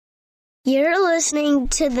You're listening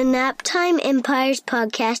to the Naptime Empires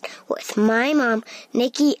podcast with my mom,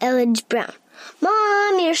 Nikki Elledge Brown.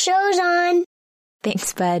 Mom, your show's on.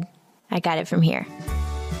 Thanks, bud. I got it from here.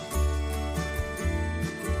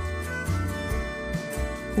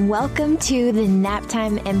 Welcome to the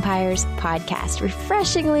Naptime Empires podcast,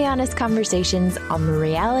 refreshingly honest conversations on the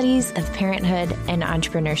realities of parenthood and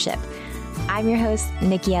entrepreneurship. I'm your host,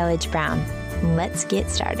 Nikki Elledge Brown. Let's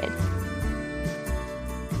get started.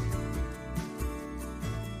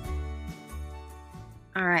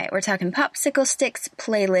 All right, we're talking popsicle sticks,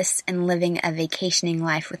 playlists, and living a vacationing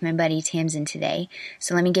life with my buddy Tamsin today.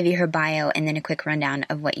 So let me give you her bio and then a quick rundown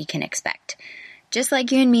of what you can expect. Just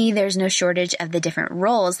like you and me, there's no shortage of the different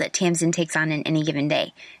roles that Tamsin takes on in any given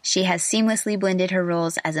day. She has seamlessly blended her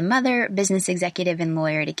roles as a mother, business executive, and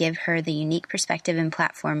lawyer to give her the unique perspective and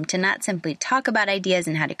platform to not simply talk about ideas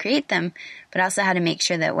and how to create them, but also how to make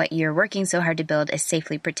sure that what you're working so hard to build is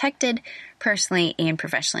safely protected, personally and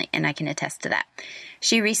professionally, and I can attest to that.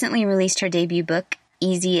 She recently released her debut book,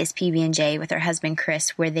 Easy as PB&J, with her husband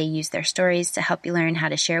Chris, where they use their stories to help you learn how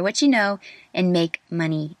to share what you know and make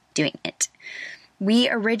money doing it. We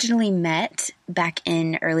originally met back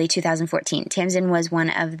in early 2014. Tamsin was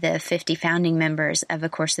one of the 50 founding members of A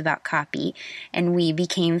Course About Copy, and we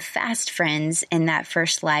became fast friends in that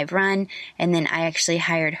first live run, and then I actually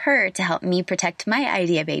hired her to help me protect my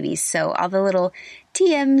idea babies. So all the little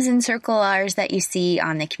TMs and circle Rs that you see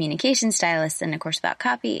on the Communication Stylist and A Course About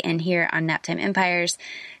Copy and here on Naptime Empires,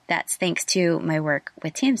 that's thanks to my work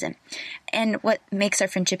with Tamsin. And what makes our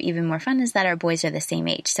friendship even more fun is that our boys are the same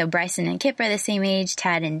age. So Bryson and Kip are the same age,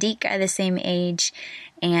 Tad and Deke are the same age,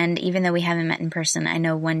 and even though we haven't met in person, I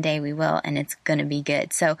know one day we will, and it's going to be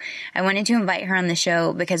good. So I wanted to invite her on the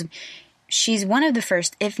show because she's one of the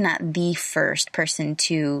first, if not the first person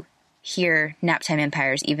to hear Naptime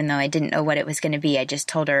Empires, even though I didn't know what it was going to be. I just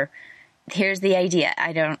told her, here's the idea.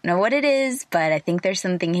 I don't know what it is, but I think there's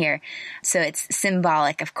something here. So it's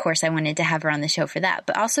symbolic. Of course, I wanted to have her on the show for that,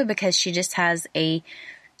 but also because she just has a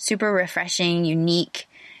super refreshing, unique,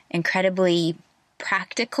 incredibly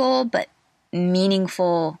practical, but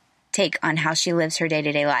meaningful take on how she lives her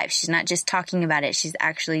day-to-day life. She's not just talking about it. She's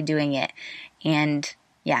actually doing it. And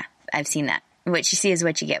yeah, I've seen that. What you see is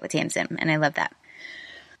what you get with Tamsin, and I love that.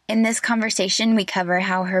 In this conversation, we cover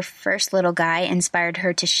how her first little guy inspired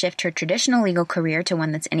her to shift her traditional legal career to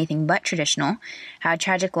one that's anything but traditional, how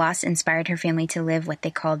tragic loss inspired her family to live what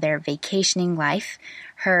they call their vacationing life,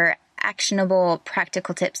 her actionable,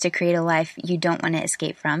 practical tips to create a life you don't want to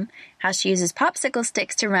escape from, how she uses popsicle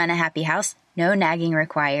sticks to run a happy house, no nagging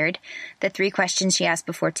required, the 3 questions she asks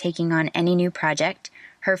before taking on any new project,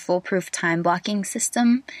 her foolproof time blocking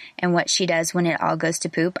system, and what she does when it all goes to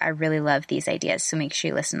poop. I really love these ideas, so make sure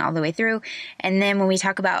you listen all the way through. And then when we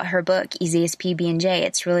talk about her book, Easy as PB&J,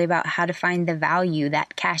 it's really about how to find the value,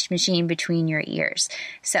 that cash machine between your ears.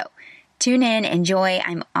 So tune in, enjoy.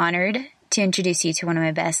 I'm honored to introduce you to one of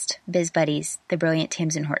my best biz buddies, the brilliant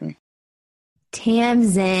Tamsin Horton.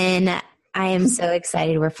 Tamsin, I am so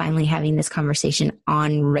excited we're finally having this conversation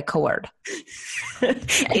on record.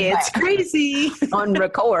 It's crazy. On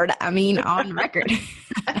record, I mean on record.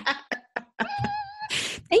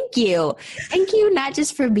 Thank you. Thank you not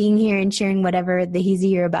just for being here and sharing whatever the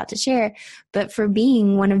heezy you're about to share, but for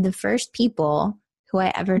being one of the first people who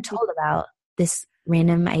I ever told about this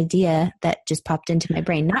random idea that just popped into my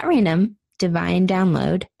brain. Not random, divine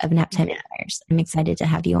download of Naptime Empires. I'm excited to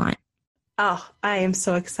have you on. Oh, I am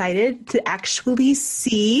so excited to actually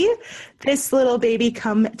see this little baby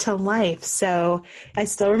come to life. So I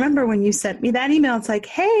still remember when you sent me that email, it's like,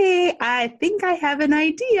 hey, I think I have an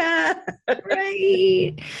idea.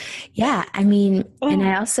 Right. Yeah. I mean, and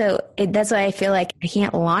I also, that's why I feel like I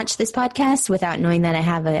can't launch this podcast without knowing that I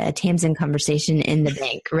have a Tamsin conversation in the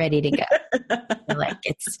bank ready to go. Like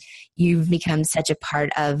you've become such a part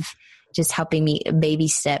of just helping me baby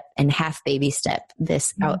step and half baby step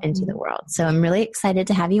this out into the world. So I'm really excited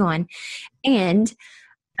to have you on. And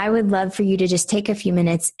I would love for you to just take a few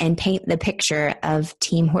minutes and paint the picture of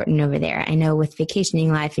Team Horton over there. I know with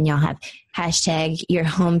Vacationing Life and y'all have hashtag your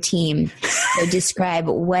home team. So describe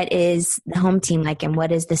what is the home team like and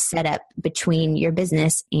what is the setup between your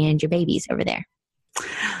business and your babies over there?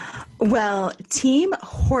 Well, Team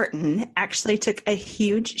Horton actually took a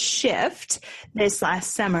huge shift this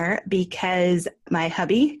last summer because my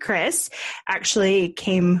hubby, Chris, actually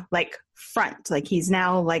came front. He's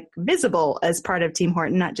now visible as part of Team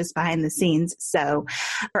Horton, not just behind the scenes. So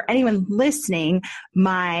for anyone listening,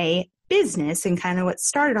 my business and kind of what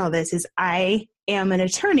started all this is I am an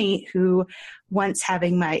attorney who once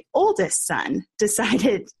having my oldest son,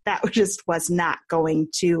 decided that just was not going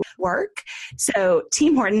to work. So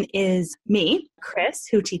Team Horton is me, Chris,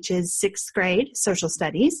 who teaches 6th grade social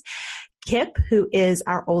studies, Kip, who is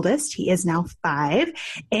our oldest, he is now 5,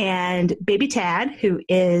 and baby Tad, who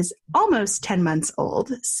is almost 10 months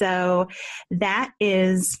old. So that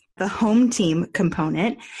is the home team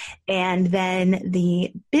component. And then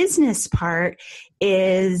the business part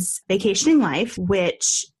is Vacationing Life,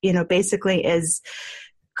 which, basically is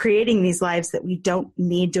creating these lives that we don't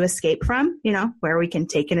need to escape from, where we can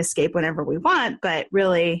take an escape whenever we want, but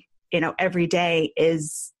really, every day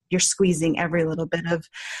you're squeezing every little bit of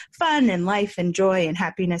fun and life and joy and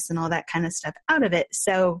happiness and all that kind of stuff out of it.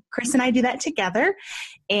 So Chris and I do that together.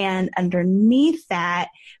 And underneath that,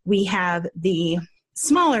 we have the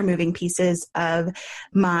smaller moving pieces of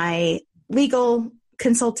my legal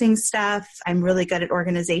consulting stuff. I'm really good at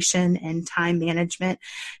organization and time management.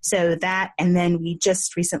 So that, and then we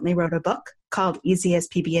just recently wrote a book called Easy as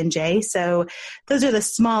PB&J. So those are the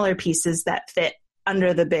smaller pieces that fit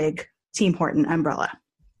under the big Team Horton umbrella.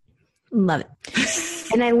 Love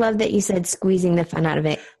it. And I love that you said squeezing the fun out of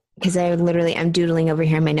it, because I'm doodling over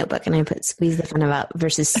here in my notebook and I put squeeze the fun out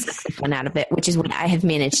versus suck the fun out of it, which is what I have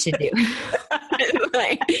managed to do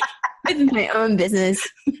with my own business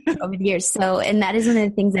over the years. So, and that is one of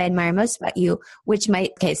the things I admire most about you,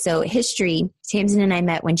 so history, Tamsin and I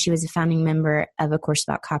met when she was a founding member of A Course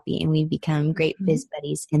About Copy, and we've become great biz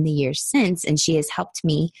buddies in the years since. And she has helped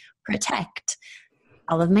me protect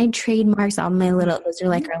all of my trademarks, those are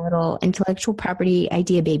like our little intellectual property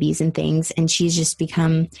idea babies and things. And she's just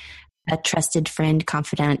become a trusted friend,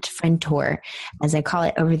 confidant, friendtor, as I call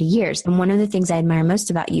it, over the years. And one of the things I admire most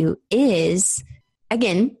about you is,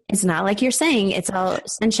 again, it's not like you're saying it's all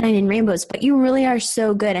sunshine and rainbows, but you really are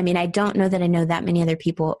so good. I mean, I don't know that I know that many other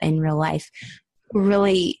people in real life who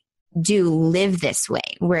really do live this way,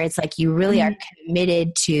 where it's like you really are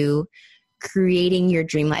committed to creating your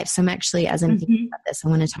dream life. So I'm actually, as I'm thinking about this, I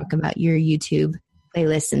want to talk about your YouTube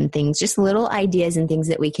playlists and things, just little ideas and things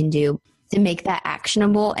that we can do to make that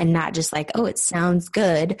actionable and not just like, oh, it sounds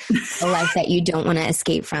good, a life that you don't want to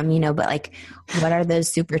escape from, but like, what are those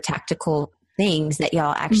super tactical things that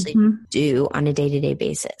y'all actually do on a day-to-day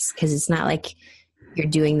basis? Because it's not like you're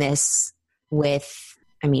doing this with,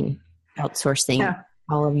 outsourcing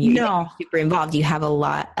all of you. No. Super involved. You have a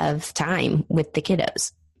lot of time with the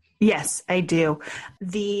kiddos. Yes, I do.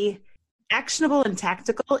 The actionable and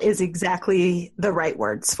tactical is exactly the right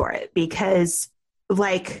words for it, because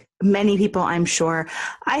like many people, I'm sure,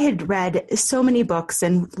 I had read so many books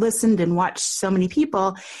and listened and watched so many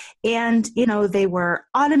people, and, they were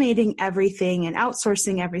automating everything and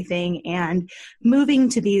outsourcing everything and moving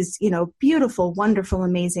to these, beautiful, wonderful,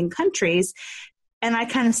 amazing countries. And I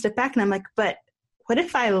kind of step back and I'm like, but what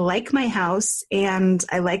if I like my house and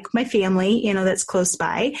I like my family, that's close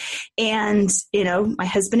by, and, my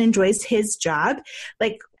husband enjoys his job?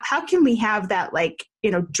 Like, how can we have that,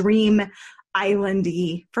 dream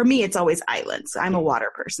islandy? For me, it's always islands. I'm a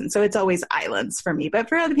water person, so it's always islands for me. But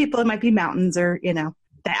for other people, it might be mountains or, the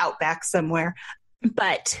outback somewhere.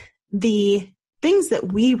 But the things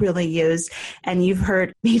that we really use, and you've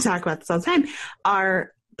heard me talk about this all the time,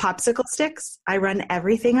 are popsicle sticks. I run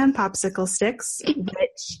everything on popsicle sticks,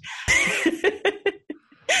 which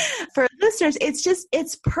for listeners,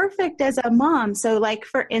 it's perfect as a mom. So like,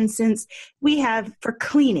 for instance, we have for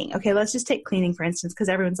cleaning. Okay, let's just take cleaning, for instance, because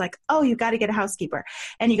everyone's like, oh, you got to get a housekeeper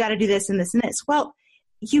and you got to do this and this and this. Well,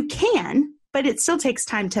 you can, but it still takes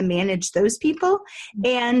time to manage those people.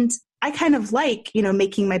 And I kind of like,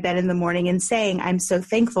 making my bed in the morning and saying, I'm so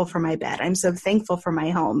thankful for my bed. I'm so thankful for my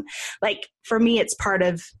home. Like, for me, it's part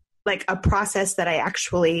of like a process that I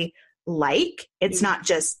actually like. It's not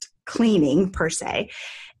just cleaning per se.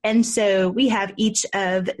 And so we have each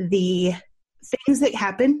of the things that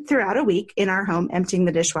happen throughout a week in our home: emptying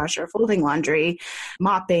the dishwasher, folding laundry,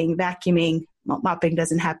 mopping, vacuuming. Well, mopping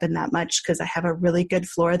doesn't happen that much because I have a really good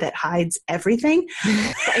floor that hides everything.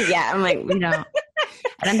 Yeah, I'm like,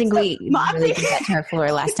 I don't think we really did that to our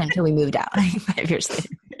floor last time until we moved out 5 years later.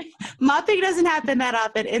 Mopping doesn't happen that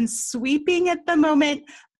often. And sweeping at the moment,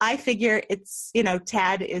 I figure it's,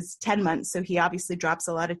 Tad is 10 months, so he obviously drops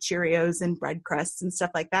a lot of Cheerios and bread crusts and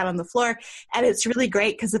stuff like that on the floor. And it's really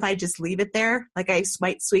great because if I just leave it there, like I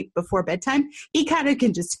might sweep before bedtime, he kind of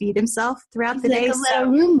can just feed himself throughout the day. Like a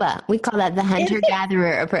little Roomba. We call that the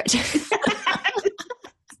hunter-gatherer approach.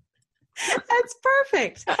 That's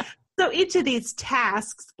perfect. So each of these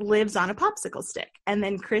tasks lives on a popsicle stick. And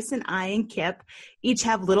then Chris and I and Kip each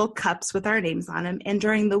have little cups with our names on them. And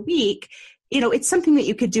during the week, it's something that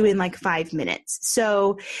you could do in like 5 minutes.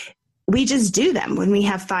 So we just do them when we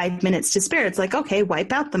have 5 minutes to spare. It's like, okay,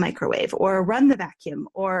 wipe out the microwave or run the vacuum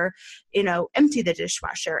or, empty the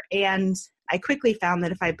dishwasher. And I quickly found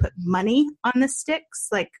that if I put money on the sticks,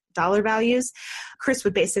 like dollar values, Chris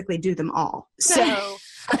would basically do them all. So,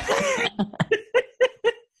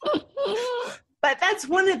 but that's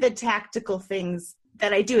one of the tactical things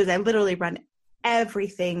that I do is I literally run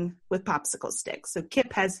everything with popsicle sticks. So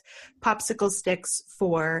Kip has popsicle sticks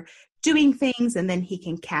for doing things, and then he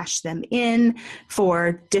can cash them in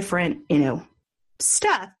for different,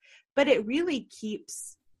 stuff. But it really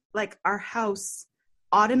keeps like our house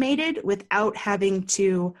automated without having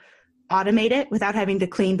to automate it, without having to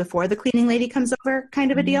clean before the cleaning lady comes over,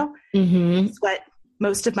 kind of a deal. Mm-hmm. It's what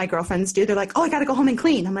most of my girlfriends do. They're like, oh, I got to go home and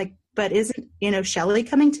clean. I'm like, but isn't, Shelly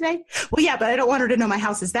coming today? Well, yeah, but I don't want her to know my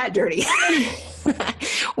house is that dirty.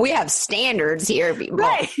 We have standards here, people.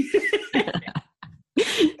 Right.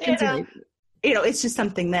 It's just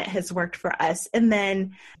something that has worked for us. And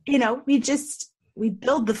then, we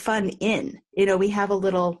build the fun in, we have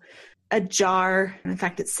a jar. In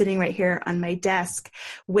fact, it's sitting right here on my desk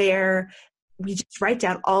where we just write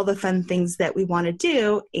down all the fun things that we want to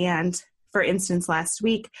do. And for instance, last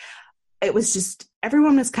week, it was just,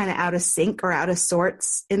 everyone was kind of out of sync or out of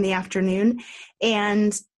sorts in the afternoon.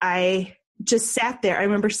 And I just sat there. I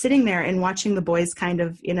remember sitting there and watching the boys kind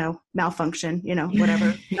of, malfunction,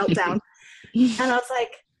 whatever, meltdown. And I was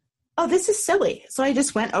like, oh, this is silly. So I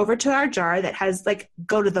just went over to our jar that has like,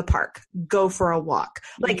 go to the park, go for a walk,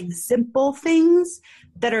 like simple things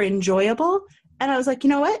that are enjoyable. And I was like, you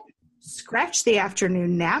know what? Scratch the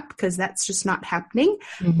afternoon nap because that's just not happening.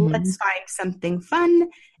 Mm-hmm. Let's find something fun.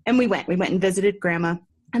 And we went and visited grandma,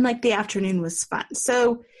 and like the afternoon was fun.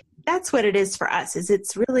 So that's what it is for us, is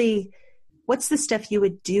it's really, what's the stuff you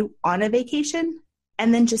would do on a vacation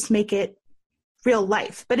and then just make it real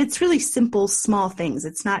life. But it's really simple, small things.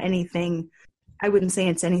 It's not anything, I wouldn't say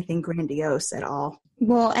it's anything grandiose at all.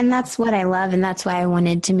 Well, and that's what I love. And that's why I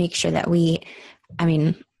wanted to make sure that you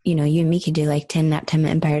and me could do like 10 Naptime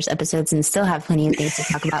Empires episodes and still have plenty of things to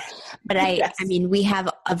talk about. But Yes. we have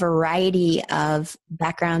a variety of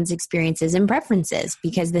backgrounds, experiences, and preferences,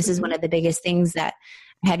 because this is one of the biggest things that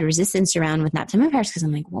I had resistance around with Naptime Empires, because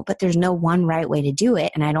I'm like, well, but there's no one right way to do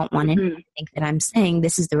it. And I don't want anyone to think that I'm saying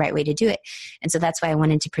this is the right way to do it. And so that's why I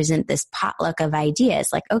wanted to present this potluck of ideas.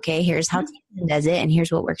 Like, okay, here's how Tamsin does it, and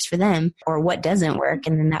here's what works for them, or what doesn't work.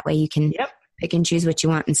 And then that way you can pick and choose what you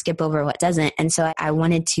want and skip over what doesn't. And so I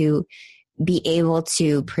wanted to be able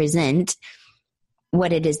to present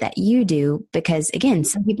what it is that you do, because again,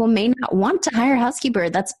 some people may not want to hire a housekeeper.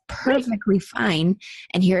 That's perfectly fine.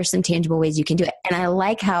 And here are some tangible ways you can do it. And I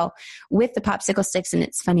like how with the popsicle sticks, and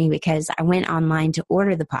it's funny because I went online to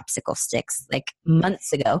order the popsicle sticks like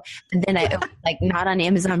months ago, but then I like not on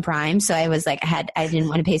Amazon Prime. So I was like, I didn't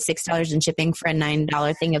want to pay $6 in shipping for a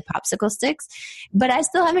 $9 thing of popsicle sticks, but I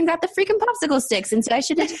still haven't got the freaking popsicle sticks. And so I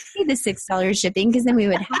should have just paid the $6 shipping, because then we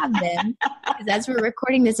would have them. Because as we're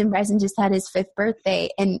recording this, and Bryson just had his 5th birthday,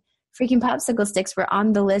 and freaking popsicle sticks were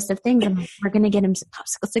on the list of things. I'm like, we're going to get him some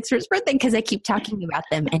popsicle sticks for his birthday, because I keep talking about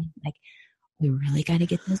them. And like, we really got to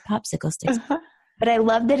get those popsicle sticks. But I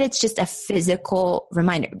love that it's just a physical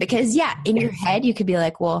reminder, because in your head, you could be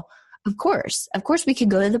like, well, of course we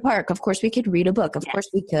could go to the park. Of course we could read a book. Of course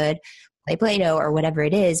we could play Play-Doh or whatever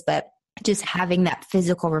it is. But just having that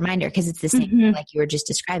physical reminder, because it's the same thing like you were just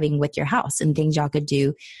describing with your house and things y'all could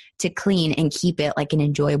do to clean and keep it like an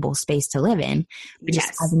enjoyable space to live in, but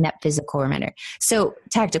just having that physical reminder. So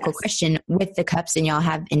tactical question with the cups, and y'all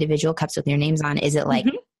have individual cups with your names on. Is it like,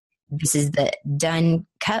 this is the done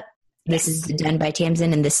cup, this is the done by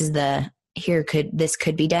Tamsin, and this is the this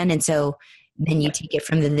could be done. And so then you take it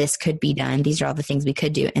from the this could be done. These are all the things we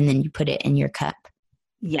could do. And then you put it in your cup.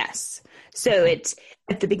 Yes. So it's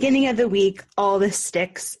at the beginning of the week, all the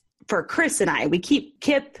sticks for Chris and I,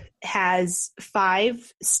 Kip has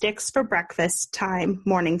 5 sticks for breakfast time,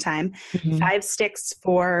 morning time, 5 sticks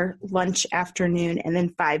for lunch, afternoon, and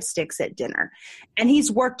then 5 sticks at dinner. And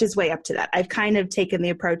he's worked his way up to that. I've kind of taken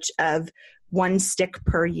the approach of 1 stick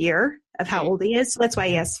per year of how old he is. So that's why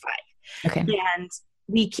he has 5. Okay. And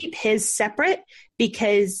we keep his separate,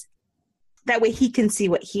 because that way he can see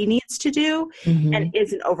what he needs to do and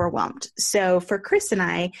isn't overwhelmed. So for Chris and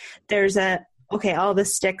I, there's all the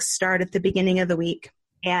sticks start at the beginning of the week.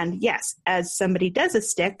 And yes, as somebody does a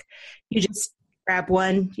stick, you just grab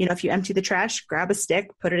one, if you empty the trash, grab a stick,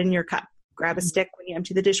 put it in your cup. Grab a stick when you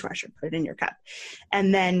empty the dishwasher, put it in your cup.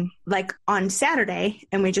 And then like on Saturday,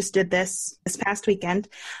 and we just did this past weekend,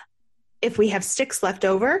 if we have sticks left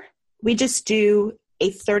over, we just do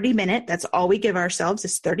a 30-minute. That's all we give ourselves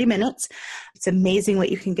is 30 minutes. It's amazing what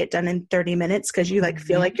you can get done in 30 minutes because you like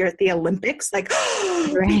feel like you're at the Olympics. Like,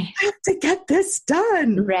 oh, Right. we have to get this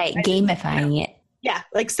done. Right. Gamifying it. Yeah,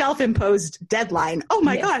 like self-imposed deadline. Oh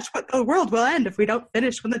my gosh, what the world will end if we don't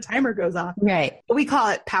finish when the timer goes off. Right. We call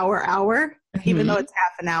it power hour, even though it's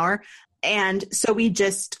half an hour. And so we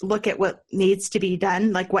just look at what needs to be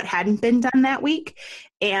done, like what hadn't been done that week,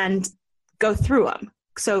 and go through them.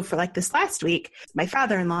 So for like this last week, my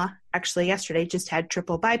father-in-law actually yesterday just had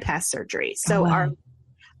triple bypass surgery. So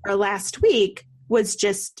our last week was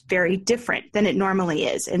just very different than it normally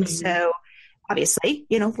is. And so obviously,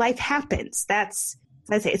 life happens. That's,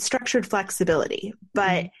 I say, it's structured flexibility.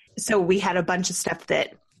 But so we had a bunch of stuff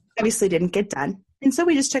that obviously didn't get done. And so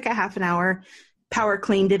we just took a half an hour, power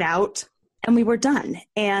cleaned it out, and we were done.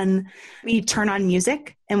 And we turn on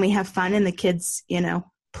music and we have fun and the kids,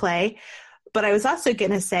 play. But I was also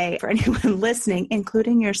going to say for anyone listening,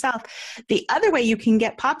 including yourself, the other way you can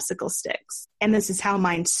get popsicle sticks, and this is how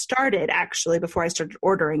mine started actually before I started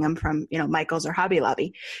ordering them from, Michael's or Hobby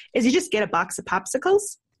Lobby, is you just get a box of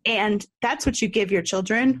popsicles. And that's what you give your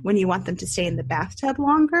children when you want them to stay in the bathtub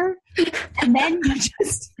longer. And then you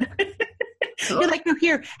just, you're like, no,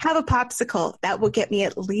 here, have a popsicle. That will get me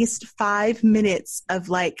at least 5 minutes of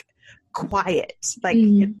like quiet, like,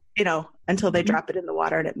 until they drop it in the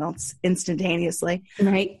water and it melts instantaneously.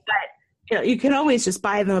 Right. But, you can always just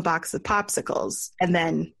buy them a box of popsicles and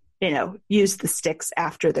then, use the sticks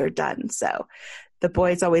after they're done. So the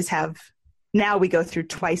boys always have, now we go through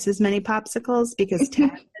twice as many popsicles because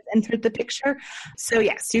Tad has entered the picture. So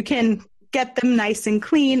yes, you can get them nice and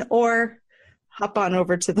clean or hop on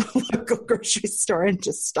over to the local grocery store and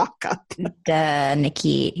just stock up. Duh,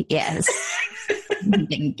 Nikki. Yes.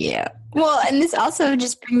 Thank you. Well, and this also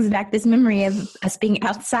just brings back this memory of us being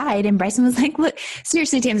outside, and Bryson was like, look,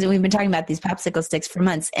 seriously, Tamsin, we've been talking about these popsicle sticks for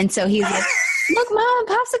months. And so he's like, look, Mom,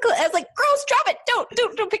 popsicle. I was like, girls, drop it.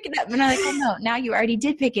 Don't pick it up. And I'm like, oh no, now you already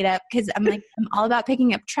did pick it up. Cause I'm like, I'm all about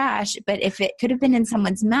picking up trash, but if it could have been in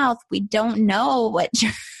someone's mouth, we don't know what.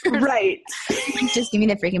 Right. Like, just give me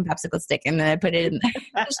the freaking popsicle stick. And then I put it in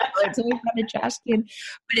the so we found a trash can.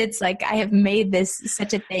 But it's like, I have made this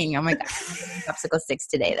such a thing. Oh my God, I'm getting popsicle sticks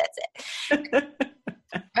today. That's it.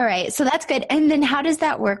 All right. So that's good. And then how does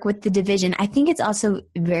that work with the division? I think it's also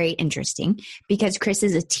very interesting because Chris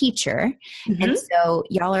is a teacher. Mm-hmm. And so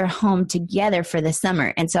y'all are home together for the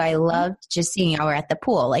summer. And so I loved just seeing y'all were at the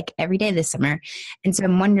pool like every day this summer. And so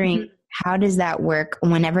I'm wondering, how does that work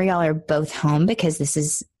whenever y'all are both home? Because this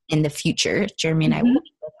is in the future. Jeremy and I will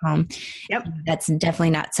be both home. Yep. That's definitely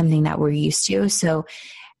not something that we're used to. So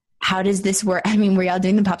how does this work? I mean, were y'all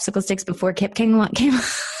doing the popsicle sticks before Kip came along?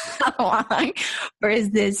 Or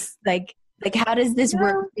is this like how does this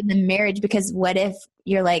work for the marriage? Because what if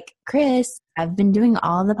you're like, Chris, I've been doing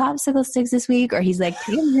all the popsicle sticks this week, or he's like,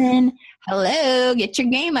 Tamsin, hello, get your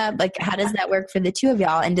game up. Like, how does that work for the two of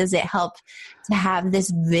y'all? And does it help to have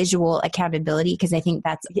this visual accountability? Because I think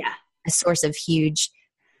that's a source of huge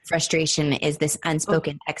frustration, is this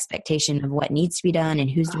unspoken expectation of what needs to be done and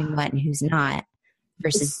who's doing what and who's not,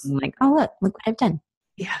 versus being like, oh, look what I've done.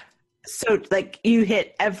 Yeah. So like you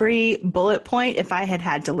hit every bullet point if I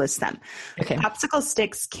had to list them. Okay. Popsicle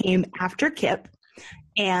sticks came after Kip,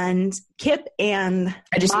 and Kip and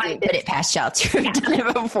I just didn't put it past y'all to have done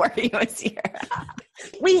it before he was here.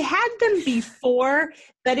 We had them before,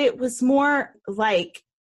 but it was more like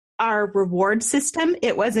our reward system.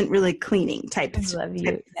 It wasn't really cleaning type of stuff.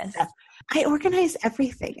 Yes. I organize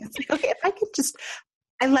everything. It's like, okay, if I could just,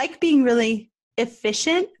 I like being really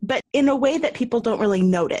efficient, but in a way that people don't really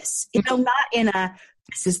notice, not in a,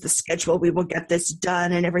 this is the schedule, we will get this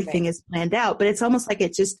done and everything is planned out. But it's almost like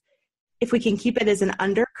it just, if we can keep it as an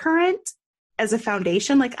undercurrent, as a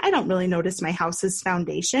foundation, like I don't really notice my house's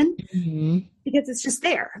foundation because it's just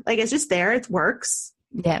there. Like it's just there. It works.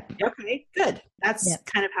 Yeah. Okay, good. That's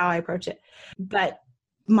kind of how I approach it. But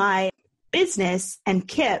my business and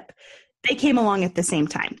Kip, they came along at the same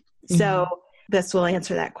time. So this will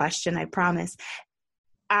answer that question, I promise.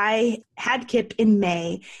 I had Kip in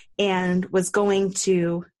May and was going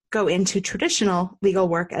to go into traditional legal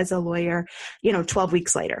work as a lawyer, 12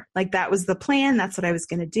 weeks later. Like that was the plan. That's what I was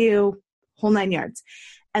going to do, whole 9 yards.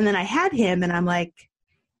 And then I had him and I'm like,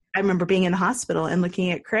 I remember being in the hospital and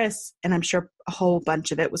looking at Chris, and I'm sure a whole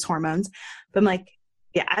bunch of it was hormones, but I'm like,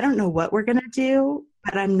 yeah, I don't know what we're going to do,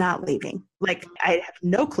 but I'm not leaving. Like I have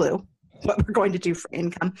no clue what we're going to do for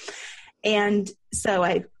income. And so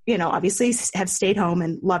I, obviously have stayed home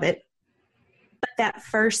and love it. But that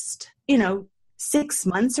first, 6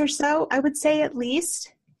 months or so, I would say at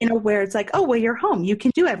least, where it's like, oh, well, you're home, you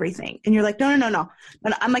can do everything. And you're like, no.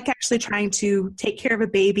 But I'm like actually trying to take care of a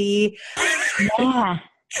baby,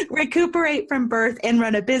 recuperate from birth and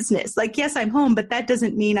run a business. Like, yes, I'm home, but that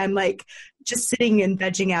doesn't mean I'm like just sitting and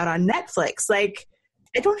vegging out on Netflix. Like,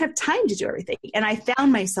 I don't have time to do everything. And I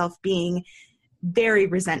found myself being very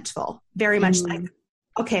resentful, very much like,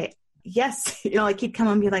 okay, yes. Like he'd come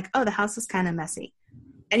and be like, oh, the house is kind of messy.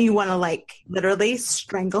 And you want to like literally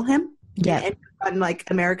strangle him. Yeah. And on like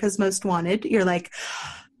America's Most Wanted, you're like,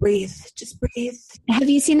 breathe, just breathe. Have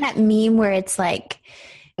you seen that meme where it's like,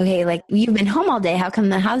 okay, like you've been home all day. How come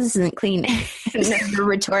the house isn't clean? And then the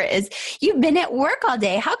retort is, you've been at work all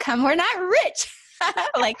day. How come we're not rich?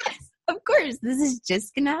 Like, of course, this is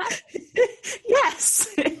just going to happen.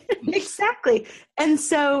 Yes, exactly. And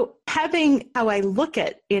so having how I look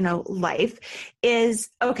at, life is,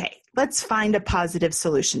 okay, let's find a positive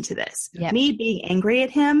solution to this. Yep. Me being angry at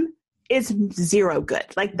him is zero good.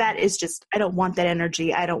 Like that is just, I don't want that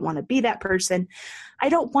energy. I don't want to be that person. I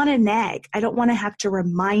don't want to nag. I don't want to have to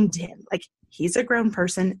remind him. Like he's a grown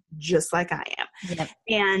person just like I am. Yep.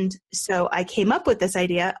 And so I came up with this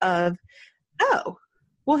idea of, oh,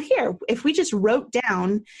 well, here, if we just wrote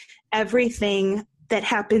down everything that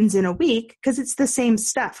happens in a week, because it's the same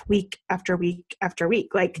stuff week after week after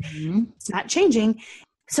week, like it's not changing.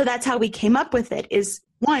 So that's how we came up with it, is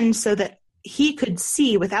one, so that he could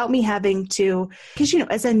see without me having to, because,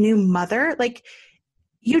 as a new mother, like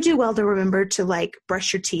you do well to remember to like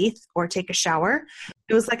brush your teeth or take a shower.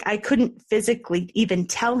 It was like I couldn't physically even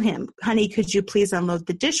tell him, honey, could you please unload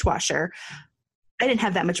the dishwasher? I didn't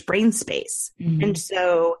have that much brain space. And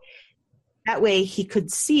so that way he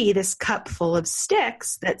could see this cup full of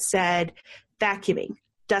sticks that said vacuuming,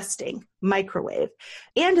 dusting, microwave.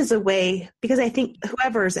 And as a way, because I think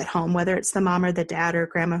whoever is at home, whether it's the mom or the dad or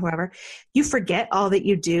grandma, whoever, you forget all that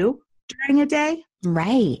you do during a day.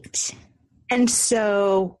 Right. And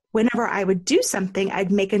so whenever I would do something,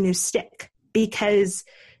 I'd make a new stick because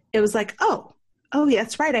it was like, oh, yeah,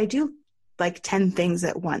 that's right. I do like 10 things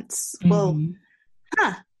at once. Well,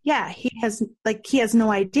 yeah, he has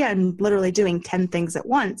no idea I'm literally doing 10 things at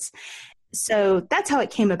once. So that's how it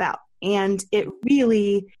came about. And it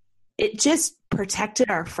just protected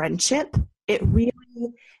our friendship. It really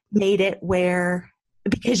made it where,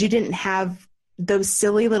 because you didn't have those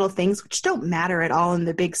silly little things, which don't matter at all in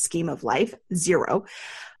the big scheme of life, zero,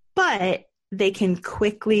 but they can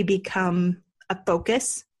quickly become a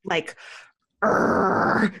focus, like,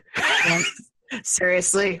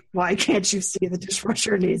 seriously, why can't you see the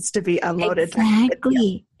dishwasher needs to be unloaded?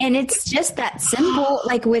 Exactly. And it's just that simple,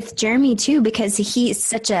 like with Jeremy too, because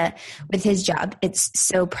he's with his job, it's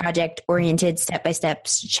so project oriented, step-by-step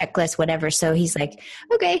checklist, whatever. So he's like,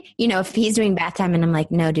 okay, if he's doing bath time and I'm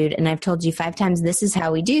like, no, dude. And I've told you 5 times, this is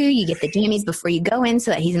how we do. You get the jammies before you go in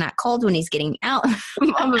so that he's not cold when he's getting out.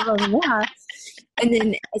 Blah, blah, blah, blah. And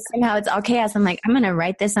then somehow it's all chaos. I'm like, I'm going to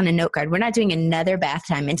write this on a note card. We're not doing another bath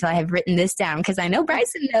time until I have written this down, because I know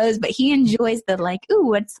Bryson knows, but he enjoys the like, ooh,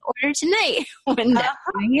 what's order tonight when that's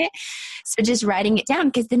doing it. So just writing it down,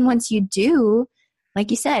 because then once you do,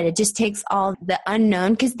 like you said, it just takes all the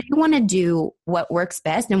unknown, because they want to do what works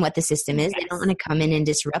best and what the system is. Yes. They don't want to come in and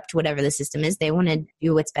disrupt whatever the system is. They want to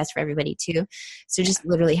do what's best for everybody too. So just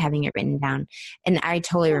literally having it written down. And I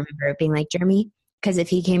totally remember it being like, Jeremy, because if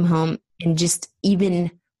he came home and just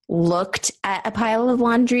even looked at a pile of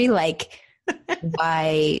laundry, like,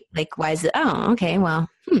 why is it? Oh, okay. Well,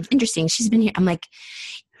 interesting. She's been here. I'm like,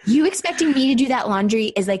 you expecting me to do that laundry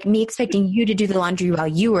is like me expecting you to do the laundry while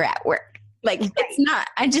you were at work. Like, it's not.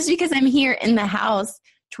 Just because I'm here in the house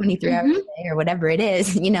 23 hours a day or whatever it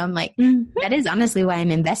is, I'm like, that is honestly why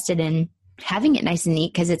I'm invested in having it nice and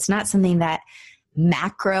neat, because it's not something that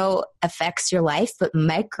macro affects your life, but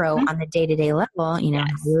micro on the day-to-day level, how you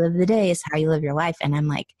live the day is how you live your life. And I'm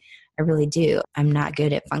like, I really do. I'm not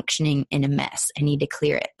good at functioning in a mess. I need to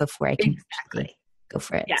clear it before I can go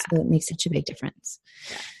for it. Yeah. So it makes such a big difference.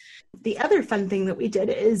 Yeah. The other fun thing that we did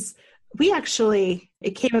is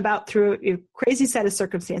it came about through a crazy set of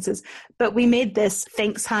circumstances, but we made this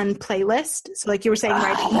Thanks Hun playlist. So like you were saying,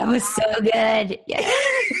 right? That was so good. Yeah.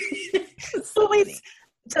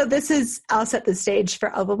 So this is, I'll set the stage for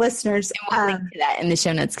all the listeners. And we'll link to that in the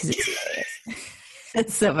show notes because it's hilarious.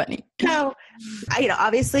 That's so funny. So,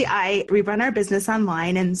 obviously we run our business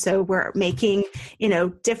online, and so we're making,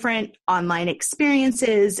 different online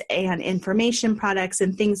experiences and information products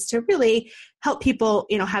and things to really help people,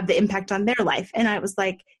 have the impact on their life. And I was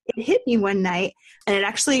like, it hit me one night, and it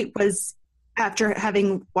actually was after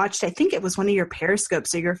having watched, I think it was one of your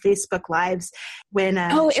Periscopes or your Facebook Lives when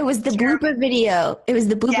it was the blooper video. It was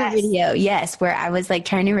the blooper video. Yes. Where I was like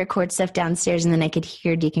trying to record stuff downstairs and then I could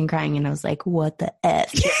hear Deacon crying and I was like, what the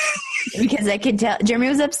F? Because I could tell Jeremy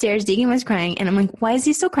was upstairs, Deacon was crying, and I'm like, why is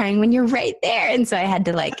he still crying when you're right there? And so I had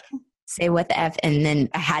to like say what the F, and then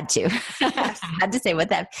I had to. I had to say what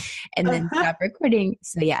the F and then stop recording.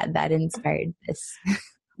 So yeah, that inspired this.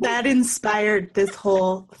 That inspired this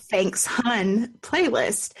whole Thanks Hun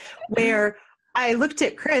playlist where I looked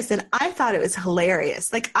at Chris and I thought it was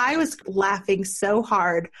hilarious. Like I was laughing so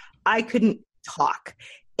hard I couldn't talk.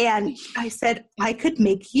 And I said, I could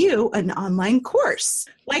make you an online course.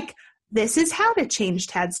 Like, this is how to change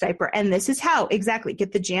Tad's diaper. And this is how, exactly,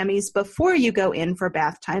 get the jammies before you go in for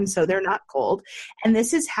bath time so they're not cold. And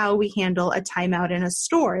this is how we handle a timeout in a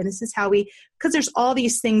store. And this is how because there's all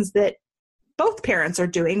these things that both parents are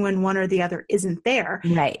doing when one or the other isn't there.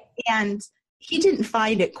 Right. And he didn't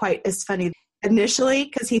find it quite as funny initially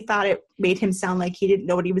because he thought it made him sound like he didn't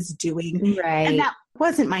know what he was doing. Right. And that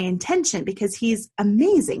wasn't my intention because he's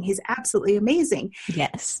amazing. He's absolutely amazing.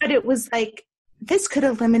 Yes. But it was like, this could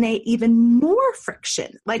eliminate even more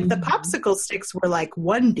friction. Like the popsicle sticks were like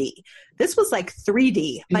 1D. This was like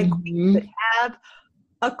 3D. Like we could have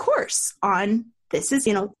a course on this is,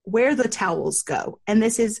 where the towels go. And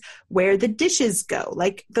this is where the dishes go.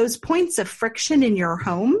 Like those points of friction in your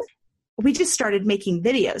home. We just started making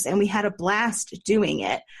videos and we had a blast doing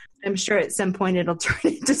it. I'm sure at some point it'll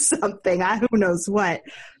turn into something. Who knows what.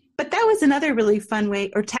 But that was another really fun way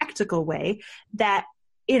or tactical way that,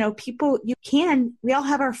 people, we all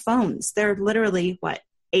have our phones. They're literally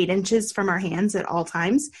 8 inches from our hands at all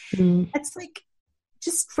times. It's like,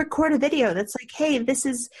 just record a video that's like, hey, this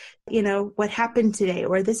is, what happened today,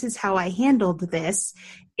 or this is how I handled this.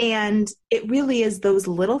 And it really is those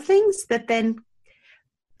little things that then,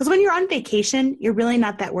 because when you're on vacation, you're really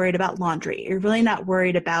not that worried about laundry. You're really not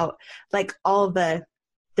worried about like all the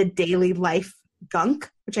daily life gunk,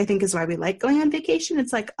 which I think is why we like going on vacation.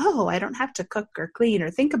 It's like, oh, I don't have to cook or clean or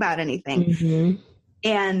think about anything.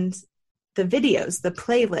 And the videos, the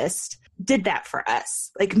playlist did that for us,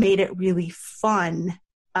 like made it really fun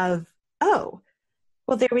of, oh,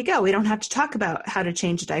 well, there we go. We don't have to talk about how to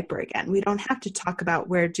change a diaper again. We don't have to talk about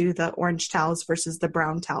where do the orange towels versus the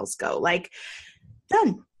brown towels go. Like,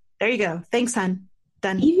 done. There you go. Thanks, hon.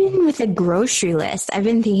 Done. Even with a grocery list, I've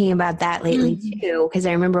been thinking about that lately too, because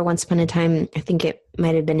I remember once upon a time, I think it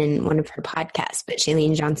might have been in one of her podcasts, but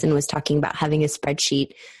Shailene Johnson was talking about having a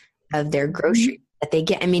spreadsheet of their groceries that they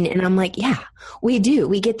get. I mean, and I'm like, yeah, we do.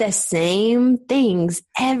 We get the same things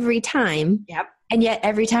every time. Yep. And yet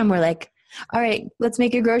every time we're like, all right, let's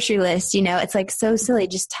make a grocery list. It's like so silly.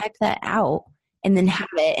 Just type that out and then have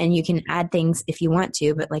it. And you can add things if you want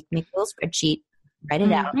to, but like make a little spreadsheet, write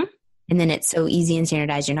it out. And then it's so easy and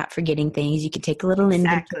standardized. You're not forgetting things. You can take a little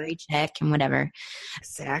inventory check and whatever.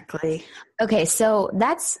 Exactly. Okay. So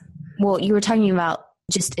you were talking about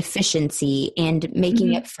just efficiency and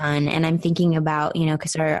making it fun. And I'm thinking about,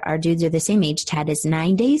 because our dudes are the same age. Tad is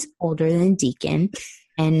 9 days older than Deacon.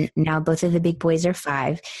 And now both of the big boys are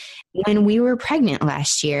 5. When we were pregnant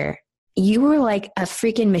last year, you were like a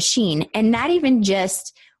freaking machine. And not even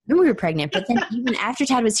just when we were pregnant, but then even after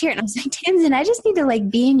Tad was here, and I was like, Tamsin, I just need to like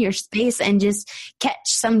be in your space and just catch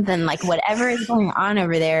something, like whatever is going on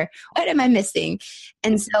over there. What am I missing?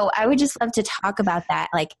 And so I would just love to talk about that.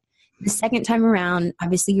 Like the second time around,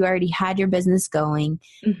 obviously you already had your business going.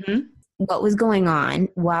 What was going on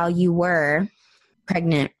while you were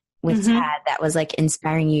pregnant with Tad that was like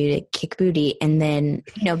inspiring you to kick booty? And then,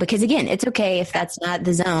 because again, it's okay if that's not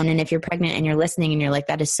the zone. And if you're pregnant and you're listening and you're like,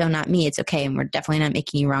 that is so not me, it's okay. And we're definitely not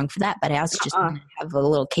making you wrong for that. But I also just want to have a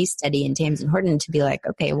little case study in Tamsin Horton to be like,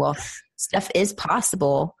 okay, well, stuff is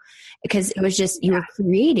possible, because it was just, you were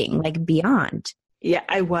creating like beyond. Yeah,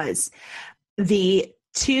 I was. The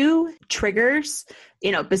 2 triggers,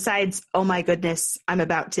 besides, oh my goodness, I'm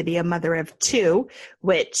about to be a mother of 2,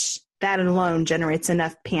 which that alone generates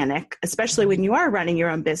enough panic, especially when you are running your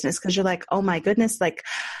own business, because you're like, oh my goodness, like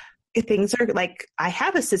things are like, I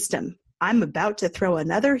have a system. I'm about to throw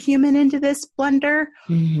another human into this blender.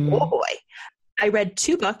 Oh boy. I read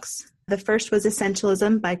 2 books. The first was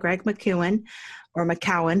Essentialism by Greg McKeown, or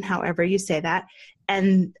McCowan, however you say that,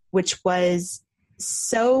 and which was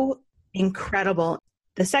so incredible.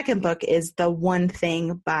 The second book is The One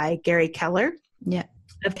Thing by Gary Keller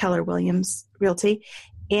of Keller Williams Realty.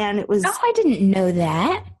 And it was... Oh, I didn't know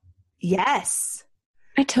that. Yes.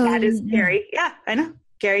 I totally... That is Gary. Yeah, I know.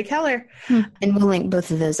 Gary Keller. And we'll link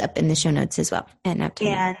both of those up in the show notes as well. And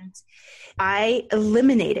I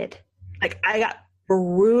eliminated, like I got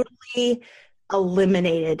brutally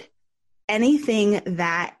eliminated anything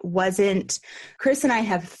that wasn't, Chris and I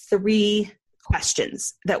have 3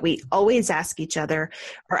 questions that we always ask each other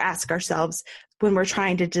or ask ourselves when we're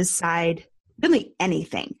trying to decide really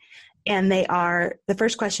anything. And they are, the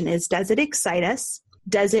first question is, does it excite us?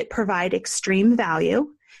 Does it provide extreme value?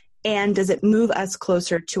 And does it move us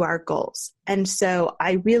closer to our goals? And so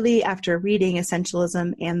I really, after reading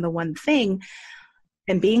Essentialism and The One Thing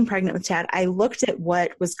and being pregnant with Tad, I looked at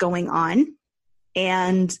what was going on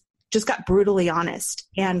and just got brutally honest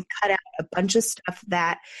and cut out a bunch of stuff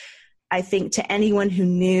that I think to anyone who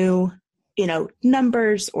knew,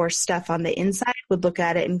 numbers or stuff on the inside would look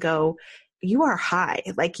at it and go, you are high.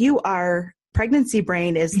 Like pregnancy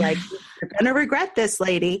brain is like, you're going to regret this,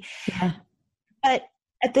 lady. Yeah. But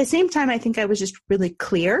at the same time, I think I was just really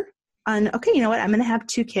clear on, okay, you know what? I'm going to have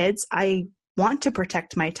 2 kids. I want to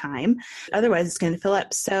protect my time. Otherwise, it's going to fill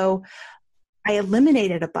up. So I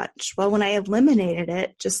eliminated a bunch. Well, when I eliminated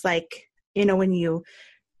it, just like, when you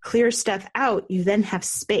clear stuff out, you then have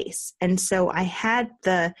space. And so I had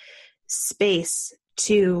the space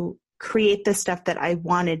to create the stuff that I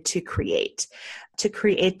wanted to create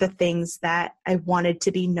the things that I wanted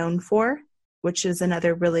to be known for, which is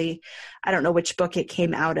another really, I don't know which book it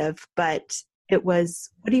came out of, but it was,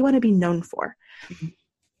 what do you want to be known for? Mm-hmm.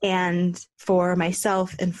 And for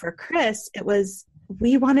myself and for Chris, it was,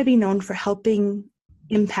 we want to be known for helping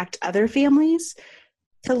impact other families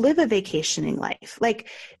to live a vacationing life, like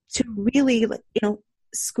to really,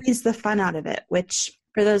 squeeze the fun out of it, which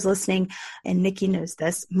for those listening, and Nikki knows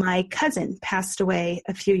this, my cousin passed away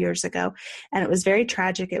a few years ago, and it was very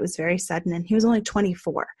tragic. It was very sudden, and he was only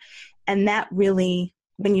 24. And that really,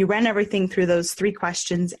 when you run everything through those 3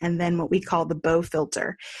 questions and then what we call the Bow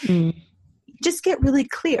filter, just get really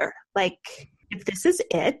clear. Like, if this is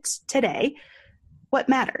it today, what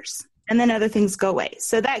matters? And then other things go away.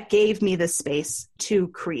 So that gave me the space to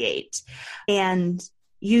create. And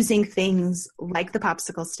using things like the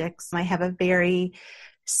popsicle sticks, I have a very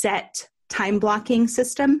set time blocking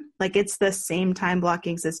system. Like, it's the same time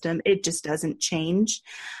blocking system. It just doesn't change.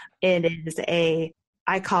 It is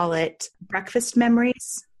I call it breakfast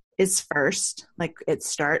memories is first, like it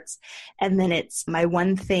starts. And then it's my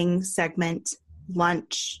one thing segment,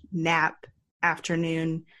 lunch, nap,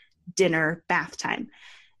 afternoon, dinner, bath time.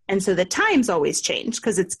 And so the times always change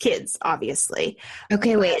because it's kids, obviously.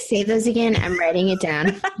 Okay, wait, say those again. I'm writing it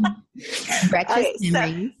down. Breakfast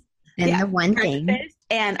memories and the one thing.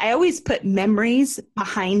 And I always put memories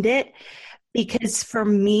behind it because for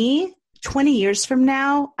me, 20 years from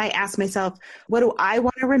now, I ask myself, what do I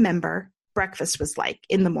want to remember breakfast was like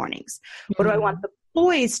in the mornings? What do I want the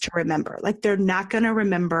boys to remember? Like, they're not going to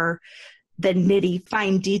remember the nitty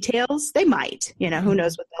fine details. They might, who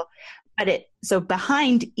knows what they'll, but so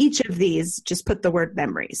behind each of these, just put the word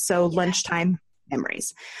memories. So lunchtime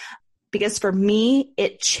memories, because for me,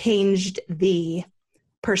 it changed the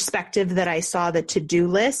perspective that I saw the to-do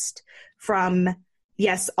list from,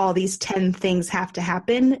 yes, all these 10 things have to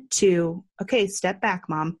happen to, okay, step back,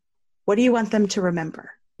 Mom. What do you want them to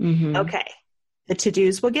remember? Mm-hmm. Okay. The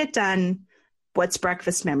to-dos will get done. What's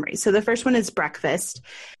breakfast memories? So the first one is breakfast.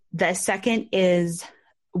 The second is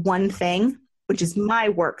one thing, which is my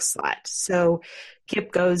work slot. So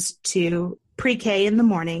Kip goes to pre-K in the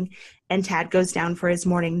morning and Tad goes down for his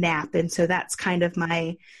morning nap. And so that's kind of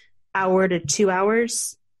my hour to 2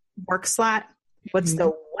 hours work slot. What's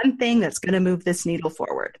the one thing that's going to move this needle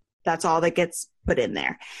forward? That's all that gets put in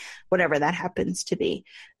there, whatever that happens to be.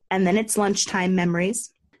 And then it's lunchtime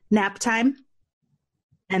memories, nap time,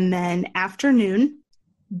 and then afternoon,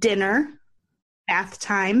 dinner, bath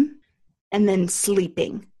time, and then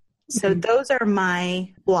sleeping. So those are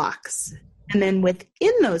my blocks. And then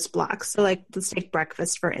within those blocks, so like let's take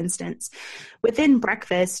breakfast, for instance. Within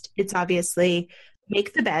breakfast, it's obviously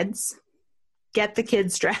make the beds, get the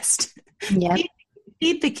kids dressed,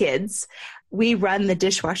 feed the kids. We run the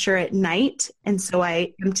dishwasher at night. And so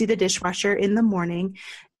I empty the dishwasher in the morning.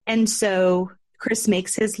 And so Chris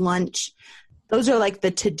makes his lunch. Those are like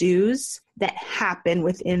the to-dos that happen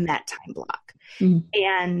within that time block.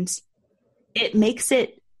 And it makes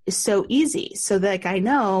it so easy. So that like I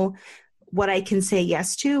know what I can say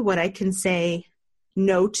yes to, what I can say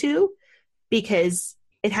no to, because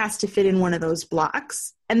it has to fit in one of those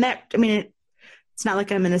blocks. And that, I mean, it's not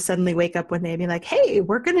like I'm going to suddenly wake up one day and be like, hey,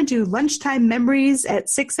 we're going to do lunchtime memories at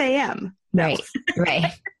 6 a.m. No.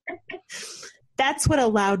 Right. That's what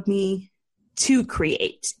allowed me to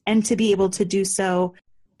create and to be able to do so.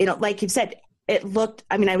 Like you've said, I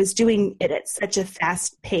was doing it at such a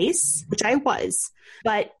fast pace, which I was,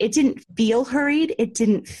 but it didn't feel hurried. It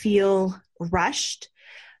didn't feel rushed.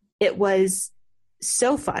 It was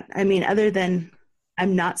so fun. I mean, other than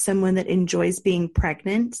I'm not someone that enjoys being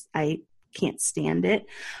pregnant. I can't stand it.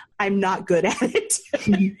 I'm not good at it.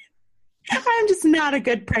 I'm just not a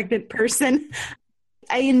good pregnant person.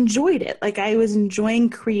 I enjoyed it. Like, I was enjoying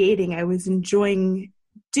creating. I was enjoying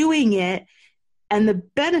doing it. And the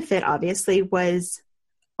benefit, obviously, was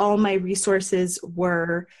all my resources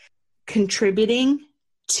were contributing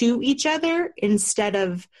to each other instead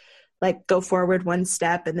of like go forward one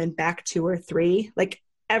step and then back 2 or 3. Like,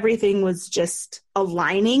 everything was just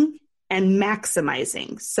aligning and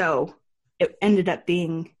maximizing. So it ended up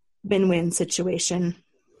being win-win situation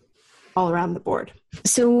all around the board.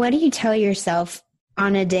 So what do you tell yourself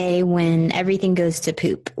on a day when everything goes to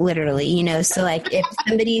poop, literally, you know? So like if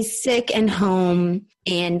somebody's sick and home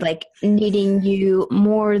and like needing you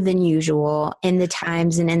more than usual in the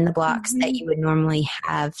times and in the blocks that you would normally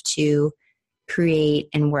have to create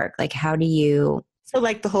and work, like how do you... So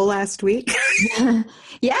like the whole last week?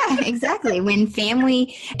 Yeah, exactly. When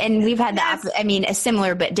family, and we've had a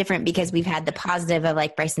similar but different because we've had the positive of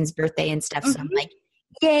like Bryson's birthday and stuff. So I'm like,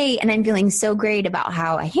 yay. And I'm feeling so great about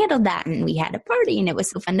how I handled that. And we had a party and it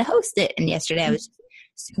was so fun to host it. And yesterday I was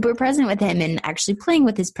super present with him and actually playing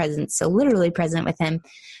with his presence. So literally present with him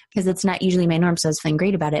because it's not usually my norm. So I was feeling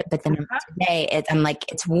great about it. But then today I'm like,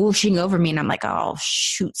 it's whooshing over me and I'm like, oh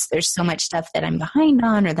shoots, there's so much stuff that I'm behind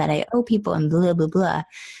on or that I owe people and blah, blah, blah.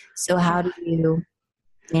 So how do you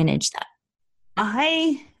manage that?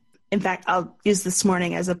 In fact, I'll use this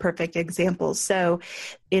morning as a perfect example. So,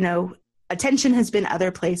 attention has been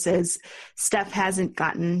other places. Stuff hasn't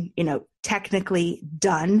gotten, technically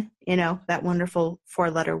done, that wonderful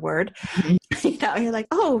 4-letter word. You're like,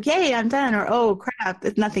 oh, yay, I'm done. Or, oh, crap,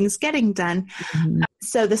 nothing's getting done.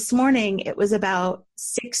 So this morning it was about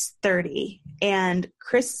 6:30 and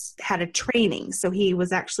Chris had a training. So he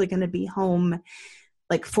was actually going to be home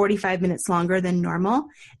like 45 minutes longer than normal.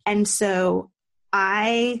 And so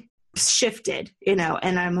I shifted, and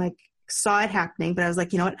I'm like, saw it happening, but I was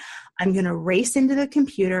like, you know what? I'm going to race into the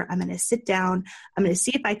computer. I'm going to sit down. I'm going to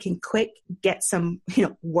see if I can get some,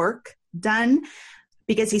 work done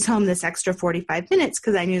because he's home this extra 45 minutes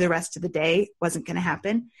because I knew the rest of the day wasn't going to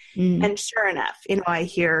happen. And sure enough, I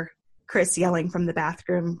hear Chris yelling from the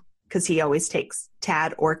bathroom because he always takes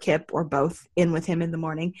Tad or Kip or both in with him in the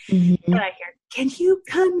morning. And I hear, can you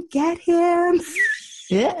come get him?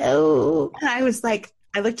 Oh. And I was like,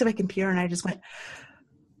 I looked at my computer and I just went,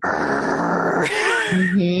 and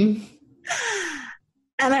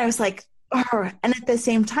I was like, and at the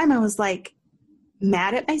same time I was like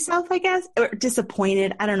mad at myself, I guess, or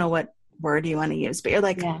disappointed. I don't know what word you want to use, but you're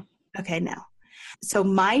like, okay, no. So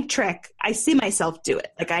my trick, I see myself do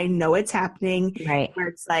it. Like I know it's happening, right? Where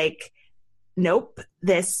it's like, nope,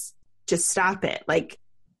 just stop it. Like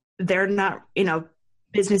they're not,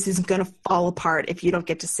 business isn't going to fall apart if you don't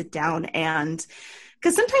get to sit down and,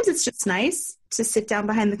 because sometimes it's just nice to sit down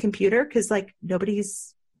behind the computer because like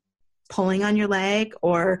nobody's pulling on your leg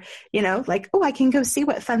or, like, oh, I can go see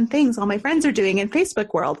what fun things all my friends are doing in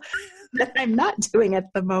Facebook world that I'm not doing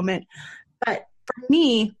at the moment. But for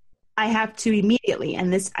me, I have to immediately,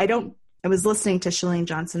 and I was listening to Chalene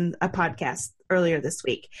Johnson, a podcast earlier this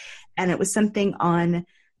week, and it was something on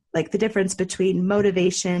like the difference between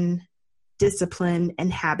motivation, discipline,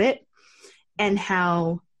 and habit, and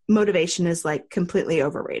how motivation is like completely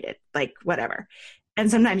overrated, like whatever.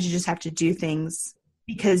 And sometimes you just have to do things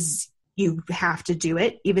because you have to do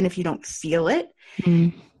it, even if you don't feel it.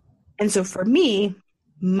 And so for me,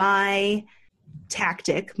 my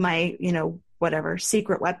tactic, my, whatever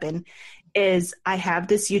secret weapon is I have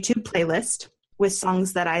this YouTube playlist with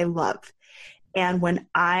songs that I love. And when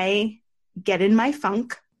I get in my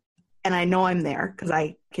funk and I know I'm there because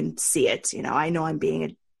I can see it, I know I'm being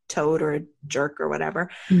a toad or a jerk or whatever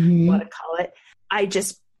you want to call it, I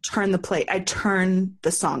just turn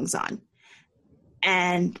the songs on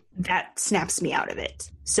and that snaps me out of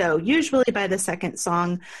it. So usually by the second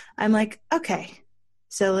song I'm like, okay,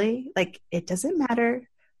 silly, like it doesn't matter,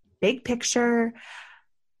 big picture,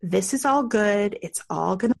 this is all good, it's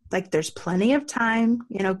all gonna, like there's plenty of time,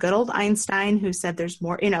 good old Einstein who said there's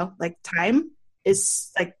more, like time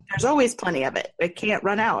is like, there's always plenty of it. It can't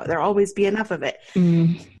run out. There'll always be enough of it.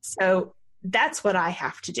 So that's what I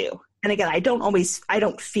have to do. And again, I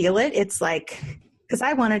don't feel it. It's like, because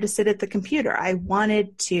I wanted to sit at the computer. I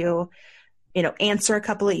wanted to, answer a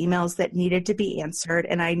couple of emails that needed to be answered.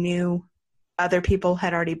 And I knew other people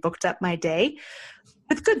had already booked up my day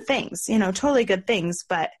with good things, totally good things,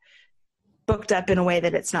 but booked up in a way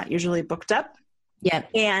that it's not usually booked up. Yeah.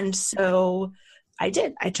 And so I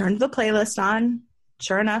did. I turned the playlist on,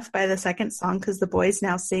 sure enough, by the second song, because the boys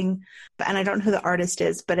now sing, and I don't know who the artist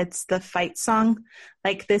is, but it's the fight song.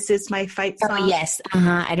 Like, this is my fight song. Oh, yes.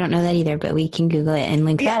 I don't know that either, but we can Google it and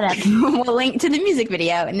link that up. We'll link to the music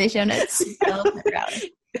video in the show notes.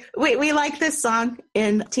 We like this song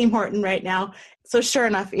in Team Horton right now. So sure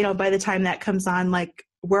enough, by the time that comes on, like,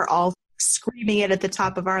 we're all screaming it at the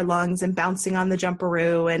top of our lungs and bouncing on the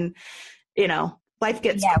jumperoo, and, life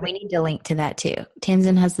gets... Yeah, we need to link to that too.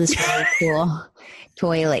 Tamsin has this really cool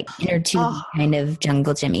toy, like inner tube kind of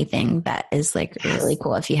jungle jimmy thing that is like really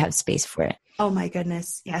cool if you have space for it. Oh my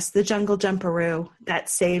goodness. Yes, the jungle jumperoo, that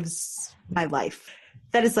saves my life.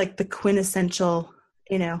 That is like the quintessential,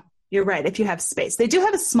 you're right, if you have space. They do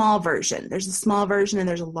have a small version. There's a small version and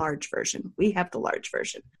there's a large version. We have the large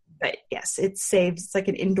version. But yes, it's like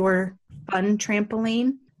an indoor fun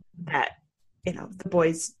trampoline that, the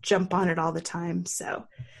boys jump on it all the time. So,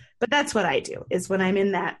 but that's what I do, is when I'm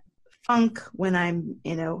in that funk, when I'm,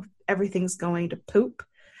 everything's going to poop,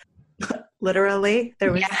 literally.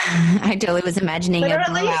 I totally was imagining it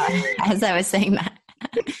as I was saying that.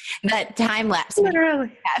 That time lapse.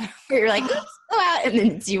 Literally. Where you're like, go out, and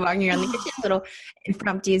then it's you walking around the kitchen, little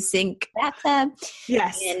impromptu sink bathtub.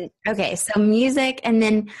 Yes. And, okay, so music, and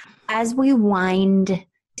then as we wind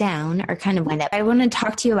down, or kind of wind up, I want to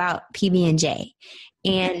talk to you about PB&J.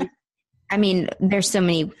 And I mean, there's so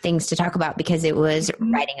many things to talk about, because it was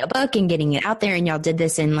writing a book and getting it out there, and y'all did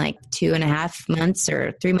this in like 2.5 months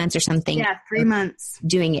or 3 months or something. Yeah, 3 months.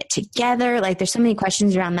 Doing it together. Like, there's so many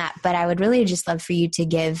questions around that, but I would really just love for you to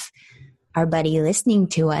give our buddy listening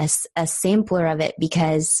to us a sampler of it,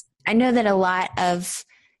 because I know that a lot of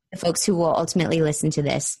the folks who will ultimately listen to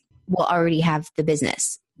this will already have the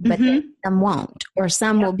business, but then some won't, or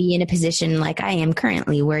some will be in a position like I am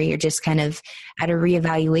currently, where you're just kind of at a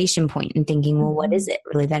reevaluation point and thinking, well, what is it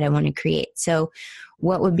really that I want to create? So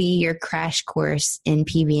what would be your crash course in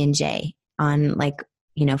PB&J on, like,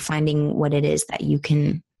 finding what it is that you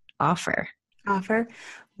can offer?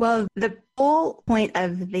 Well, the whole point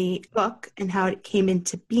of the book and how it came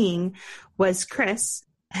into being was Chris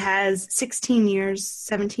has 17 years,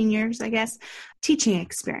 I guess, teaching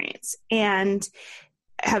experience. And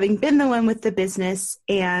having been the one with the business,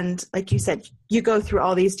 and like you said, you go through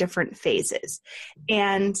all these different phases.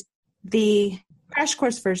 And the crash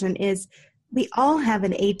course version is, we all have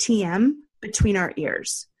an ATM between our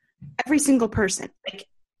ears. Every single person, like,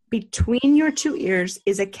 between your two ears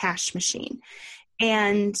is a cash machine.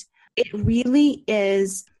 And it really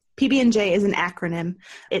is, PB&J is an acronym.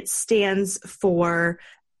 It stands for,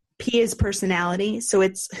 P is personality. So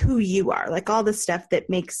it's who you are, like all the stuff that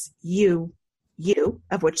makes you,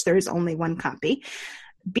 of which there is only one copy.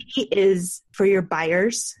 B is for your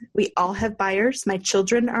buyers. We all have buyers. My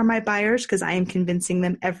children are my buyers, because I am convincing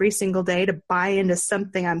them every single day to buy into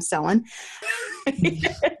something I'm selling.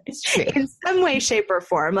 In some way, shape, or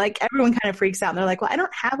form. Like, everyone kind of freaks out and they're like, well, I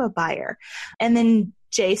don't have a buyer. And then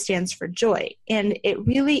J stands for joy. And it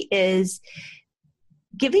really is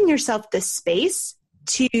giving yourself the space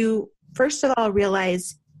to, first of all,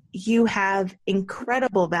 realize you have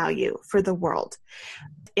incredible value for the world.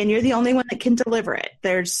 And you're the only one that can deliver it.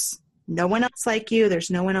 There's no one else like you. There's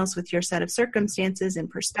no one else with your set of circumstances and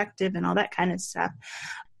perspective and all that kind of stuff.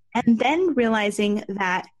 And then realizing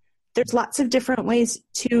that there's lots of different ways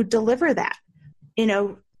to deliver that.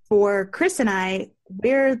 For Chris and I,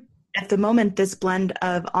 we're at the moment this blend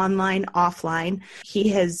of online, offline. He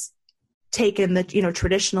has taken the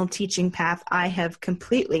traditional teaching path. I have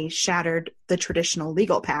completely shattered the traditional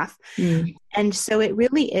legal path. And so it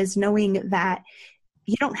really is knowing that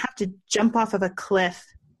you don't have to jump off of a cliff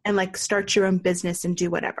and like start your own business and do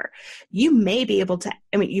whatever. You may be able to,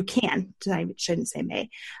 you can, I shouldn't say may.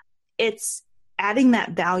 It's adding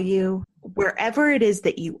that value wherever it is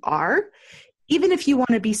that you are, even if you want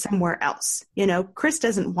to be somewhere else. Chris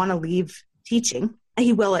doesn't want to leave teaching.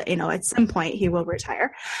 He will, at some point he will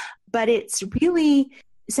retire. But it's really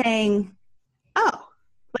saying, oh,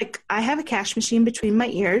 like, I have a cash machine between my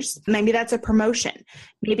ears. Maybe that's a promotion.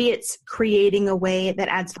 Maybe it's creating a way that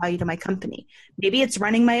adds value to my company. Maybe it's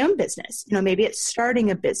running my own business. Maybe it's starting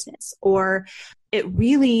a business, or it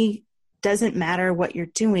really doesn't matter what you're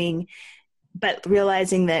doing, but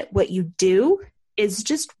realizing that what you do is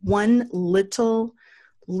just one little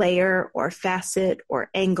layer or facet or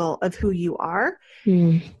angle of who you are.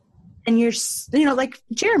 And you're, like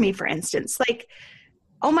Jeremy, for instance, like,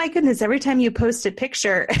 oh my goodness, every time you post a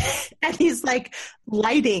picture and he's like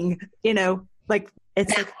lighting, like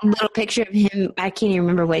It's that little picture of him. I can't even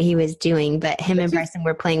remember what he was doing, but him and Bryson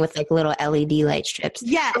were playing with like little LED light strips.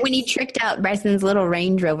 Yeah. When he tricked out Bryson's little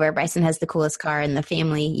Range Rover, Bryson has the coolest car in the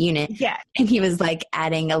family unit. Yeah. And he was like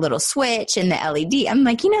adding a little switch and the LED. I'm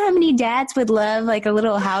like, you know how many dads would love like a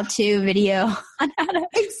little how-to video on how to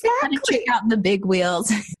trick out the big wheels.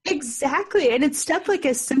 Exactly. And it's stuff like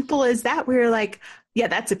as simple as that where you're like, yeah,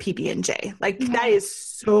 that's a PB&J. Like that is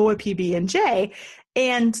so a PB&J.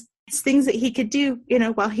 And it's things that he could do, you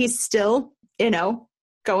know, while he's still, you know,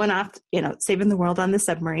 going off, you know, saving the world on the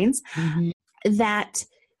submarines. That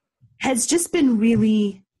has just been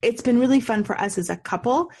really, it's been really fun for us as a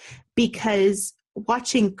couple, because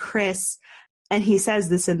watching Chris, and he says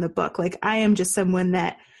this in the book, like I am just someone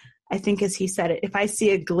that I think, as he said it, if I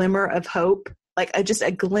see a glimmer of hope, like just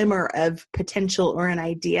a glimmer of potential or an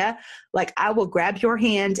idea, like I will grab your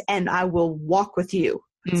hand and I will walk with you.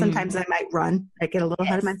 Sometimes I might run. I get a little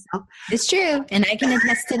ahead of myself. It's true. And I can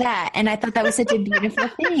attest to that. And I thought that was such a beautiful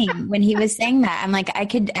thing when he was saying that. I'm like,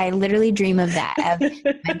 I literally dream of that, of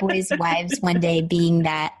my boys' wives one day being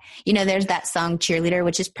that, you know, there's that song Cheerleader,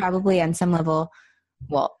 which is probably on some level,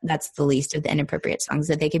 well, that's the least of the inappropriate songs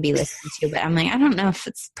that they could be listening to. But I'm like, I don't know if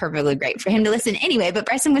it's perfectly great for him to listen anyway. But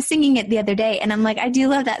Bryson was singing it the other day. And I'm like, I do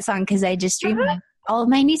love that song because I just dream of all of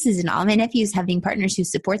my nieces and all my nephews having partners who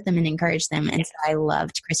support them and encourage them. And so I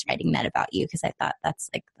loved Chris writing that about you because I thought that's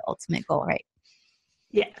like the ultimate goal, right?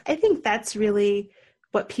 Yeah, I think that's really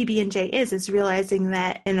what PB&J is realizing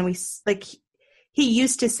that, and we like, he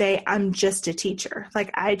used to say, I'm just a teacher.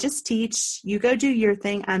 Like, I just teach, you go do your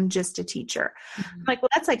thing. I'm just a teacher. I'm like, well,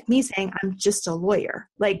 that's like me saying I'm just a lawyer.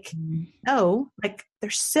 Like, no, like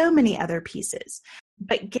there's so many other pieces,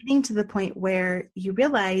 but getting to the point where you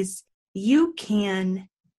realize you can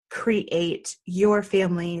create your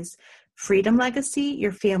family's freedom legacy,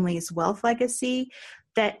 your family's wealth legacy,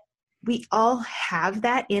 that we all have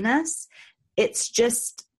that in us. It's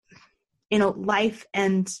just, you know, life,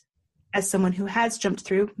 and as someone who has jumped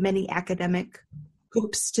through many academic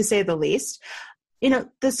hoops, to say the least, you know,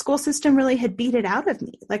 the school system really had beat it out of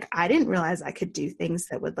me. Like, I didn't realize I could do things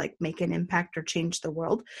that would like make an impact or change the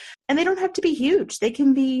world. And they don't have to be huge. They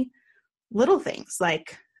can be little things.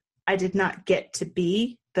 Like, I did not get to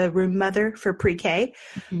be the room mother for pre-K,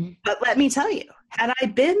 but let me tell you, had I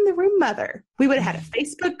been the room mother, we would have had a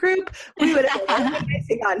Facebook group. We would have been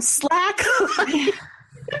organizing on Slack.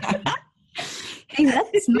 Hey,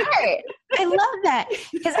 that's smart. I love that,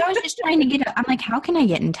 because I was just trying to get, I'm like, how can I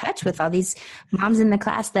get in touch with all these moms in the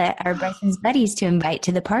class that are Bryson's buddies to invite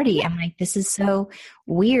to the party? I'm like, this is so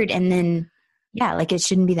weird. And then, yeah, like it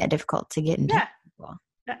shouldn't be that difficult to get in touch with people.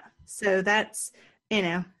 Yeah. So that's, you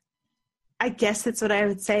know, I guess that's what I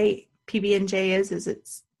would say PB&J is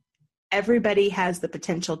it's everybody has the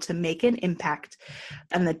potential to make an impact.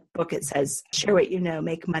 In the book, it says, share what you know,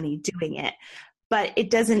 make money doing it. But it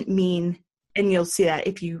doesn't mean, and you'll see that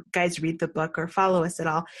if you guys read the book or follow us at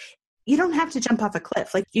all, you don't have to jump off a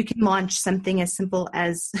cliff. Like, you can launch something as simple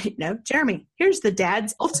as, you know, Jeremy, here's the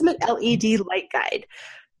Dad's Ultimate LED Light Guide.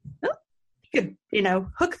 Well, you could, you know,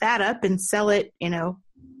 hook that up and sell it, you know,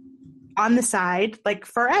 on the side, like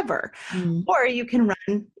forever. Or you can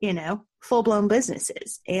run, you know, full-blown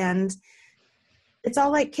businesses. And it's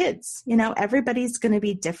all like kids, you know, everybody's going to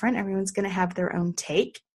be different. Everyone's going to have their own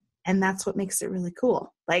take. And that's what makes it really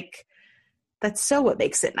cool. Like, that's so what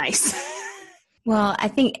makes it nice. Well, I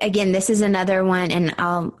think, again, this is another one, and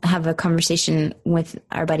I'll have a conversation with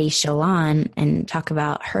our buddy Shalon and talk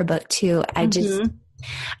about her book too.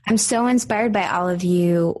 I'm so inspired by all of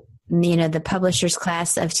you, you know, the publishers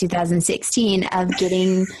class of 2016, of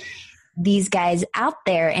getting these guys out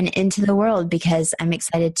there and into the world, because I'm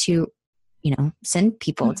excited to, you know, send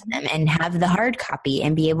people to them and have the hard copy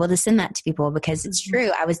and be able to send that to people, because it's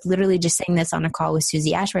true. I was literally just saying this on a call with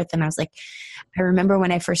Susie Ashworth, and I was like, I remember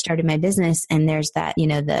when I first started my business, and there's that, you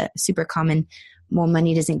know, the super common, well,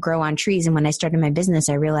 money doesn't grow on trees. And when I started my business,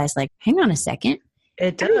 I realized, like, hang on a second.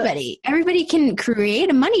 Everybody can create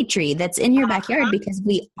a money tree that's in your backyard, because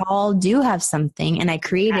we all do have something. And I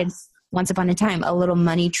created once upon a time a little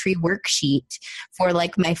money tree worksheet for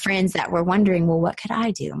like my friends that were wondering, well, what could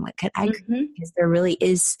I do? And what could I create? Because there really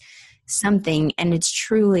is something, and it's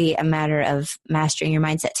truly a matter of mastering your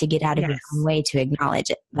mindset to get out of your own way to acknowledge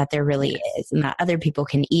it, that there really is, and that other people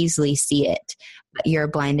can easily see it, but you're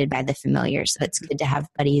blinded by the familiar. So it's good to have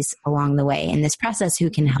buddies along the way in this process who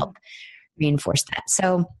can help reinforce that.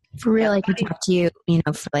 So for real, I could talk to you, you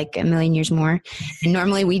know, for like a million years more. And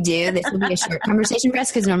normally we do. This will be a short conversation for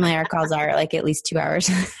us, because normally our calls are like at least 2 hours.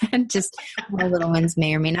 And just our little ones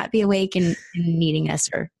may or may not be awake and needing us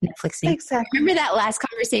or Netflixing. Exactly. Remember that last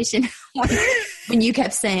conversation? when you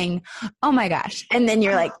kept saying, oh my gosh. And then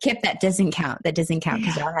you're like, Kip, that doesn't count. That doesn't count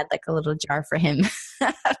because y'all had like a little jar for him.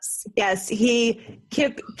 Yes,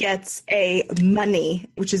 Kip gets a money,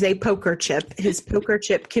 which is a poker chip. His poker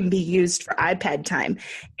chip can be used for iPad time.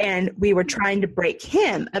 And we were trying to break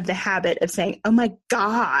him of the habit of saying, oh my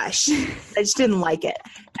gosh. I just didn't like it.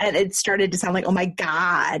 And it started to sound like, oh my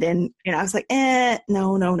God. And I was like,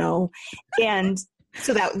 no. And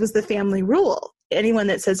so that was the family rule. Anyone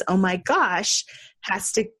that says, oh my gosh,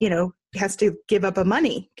 has to give up a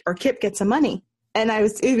money, or Kip gets a money. And I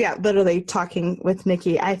was, literally talking with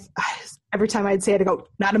Nikki. Every time I'd say it, I'd go,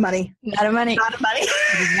 not a money. Not a money. Not a money.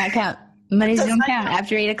 It does not count. Money's don't count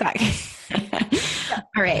after 8:00.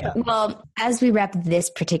 All right. Well, as we wrap this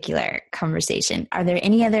particular conversation, are there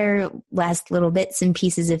any other last little bits and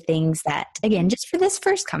pieces of things that, again, just for this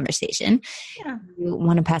first conversation, you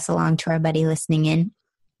want to pass along to our buddy listening in?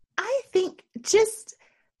 I think just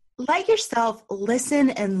like yourself, listen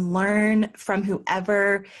and learn from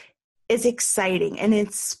whoever is exciting and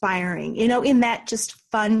inspiring, in that just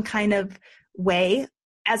fun kind of way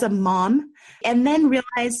as a mom. And then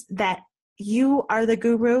realize that you are the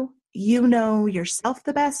guru. You know yourself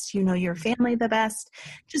the best. You know your family the best.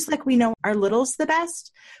 Just like we know our littles the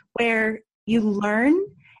best, where you learn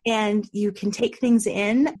and you can take things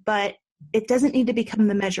in, but it doesn't need to become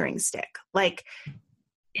the measuring stick. Like,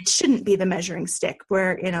 it shouldn't be the measuring stick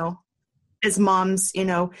where, as moms,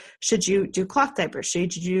 should you do cloth diapers?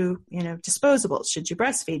 Should you do, disposables? Should you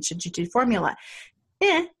breastfeed? Should you do formula?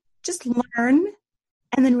 Just learn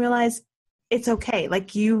and then realize it's okay.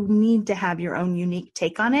 Like, you need to have your own unique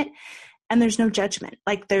take on it. And there's no judgment.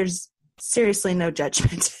 Like, there's seriously no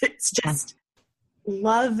judgment. It's just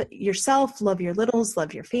love yourself, love your littles,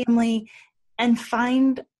 love your family, and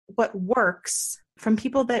find what works from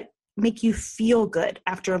people that make you feel good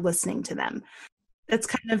after listening to them. That's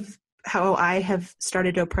kind of how I have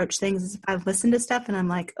started to approach things. Is if I've listened to stuff and I'm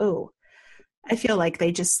like, oh, I feel like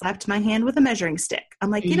they just slapped my hand with a measuring stick. I'm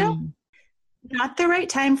like, not the right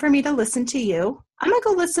time for me to listen to you. I'm going to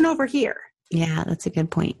go listen over here. Yeah, that's a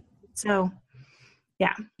good point. So,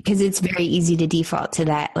 yeah. Because it's very easy to default to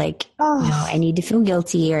that. Like, no, I need to feel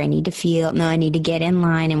guilty, or I need to get in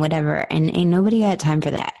line and whatever. And ain't nobody got time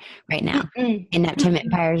for that right now. And Naptime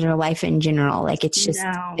Empires or life in general. Like, it's just,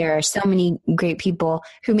 there are so many great people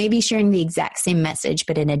who may be sharing the exact same message,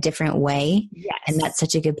 but in a different way. Yes. And that's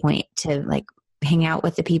such a good point to like hang out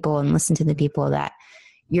with the people and listen to the people that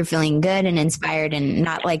you're feeling good and inspired and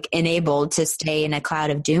not like enabled to stay in a cloud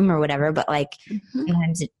of doom or whatever. But like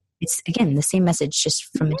sometimes it's, again, the same message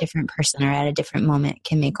just from a different person or at a different moment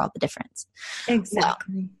can make all the difference.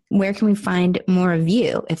 Exactly. Well, where can we find more of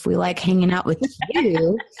you? If we like hanging out with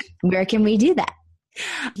you, where can we do that?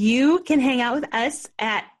 You can hang out with us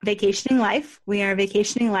at Vacationing Life. We are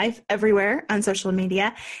Vacationing Life everywhere on social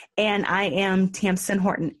media. And I am Tamsin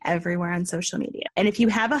Horton everywhere on social media. And if you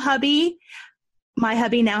have a hubby, my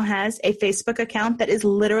hubby now has a Facebook account that is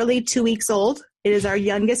literally 2 weeks old. It is our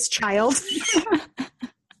youngest child.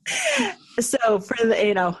 So for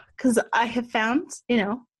the, because I have found,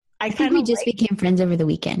 I think we just became friends over the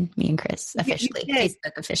weekend, me and Chris, officially.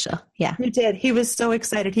 Facebook official. Yeah. You did. He was so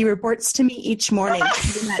excited. He reports to me each morning.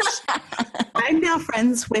 I'm now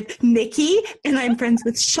friends with Nikki, and I'm friends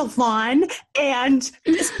with Siobhan, and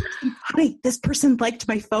this person liked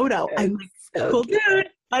my photo. I'm like, so cool dude.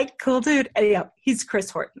 Like, cool dude. And, he's Chris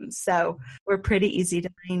Horton. So we're pretty easy to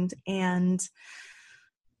find. And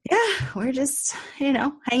we're just,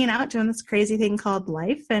 hanging out, doing this crazy thing called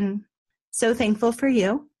life. And so thankful for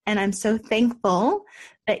you. And I'm so thankful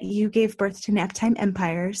that you gave birth to Naptime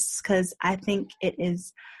Empires, because I think it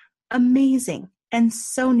is amazing and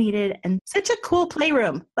so needed and such a cool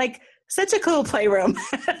playroom. Well,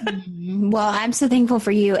 I'm so thankful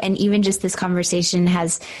for you. And even just this conversation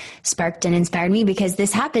has sparked and inspired me, because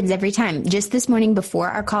this happens every time. Just this morning before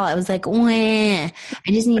our call, I was like, wah, I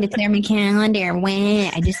just need to clear my calendar. Wah,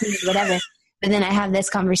 I just need whatever. But then I have this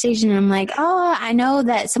conversation and I'm like, oh, I know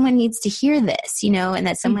that someone needs to hear this, and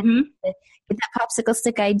that someone needs to get that popsicle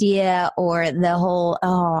stick idea, or the whole,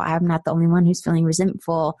 I'm not the only one who's feeling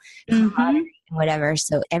resentful, whatever.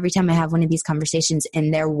 So every time I have one of these conversations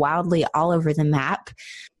and they're wildly all over the map,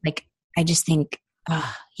 like, I just think,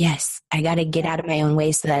 yes, I got to get out of my own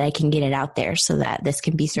way so that I can get it out there so that this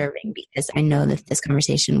can be serving, because I know that this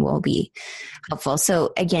conversation will be helpful.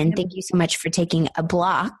 So again, thank you so much for taking a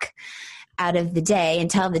block out of the day, and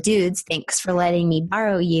tell the dudes, thanks for letting me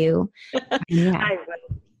borrow you. Yeah. I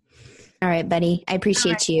will. All right, buddy. I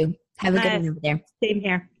appreciate you. Have a good one over there. Same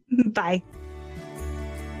here. Bye.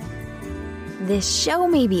 This show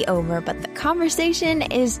may be over, but the conversation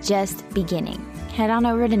is just beginning. Head on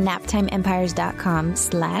over to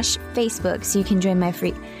naptimeempires.com/Facebook so you can join my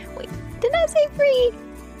free... Wait, did I say free?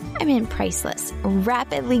 I mean priceless,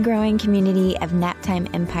 rapidly growing community of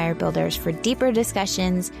Naptime Empire builders for deeper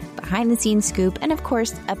discussions, behind-the-scenes scoop, and of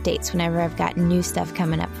course, updates whenever I've got new stuff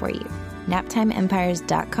coming up for you.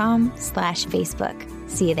 naptimeempires.com/Facebook.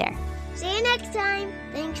 See you there. See you next time.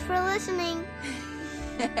 Thanks for listening.